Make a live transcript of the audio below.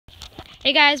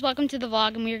Hey guys, welcome to the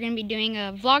vlog, and we're going to be doing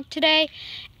a vlog today.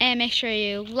 And make sure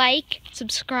you like,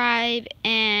 subscribe,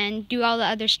 and do all the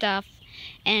other stuff.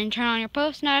 And turn on your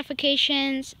post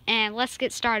notifications, and let's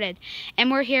get started. And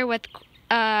we're here with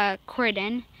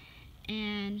Corden.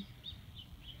 And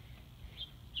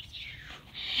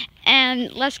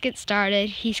let's get started.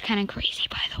 He's kind of crazy,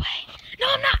 by the way. No,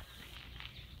 I'm not!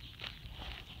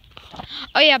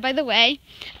 Oh yeah, by the way,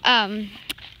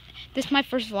 this is my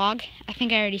first vlog. I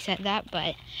think I already said that,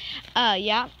 but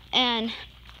yeah. And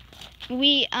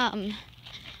we I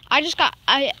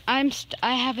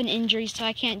have an injury, so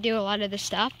I can't do a lot of the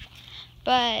stuff.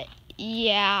 But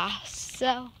yeah,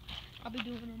 so I'll be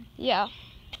doing them. yeah.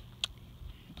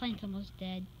 Plane's almost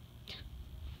dead.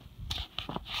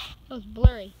 That was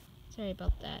blurry. Sorry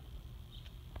about that.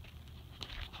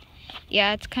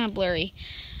 Yeah, it's kind of blurry.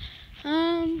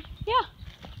 Yeah.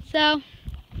 So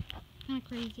kind of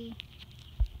crazy.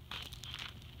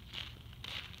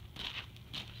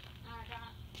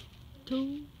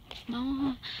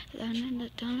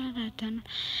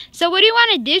 So what do you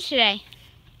want to do today,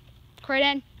 Corden?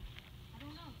 I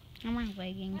don't know. I'm wearing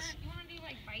leggings. You want to do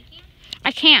like biking?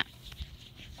 I can't.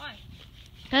 Why?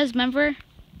 Because remember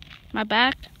my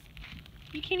back?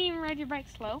 You can't even ride your bike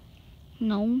slow.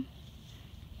 No.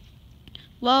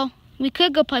 Well, we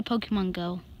could go play Pokemon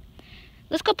Go.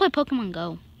 Let's go play Pokemon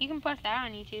Go. You can post that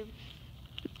on YouTube.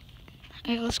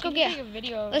 Okay, let's go take get a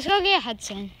video.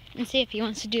 Hudson and see if he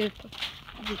wants to do a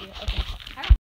video. Okay.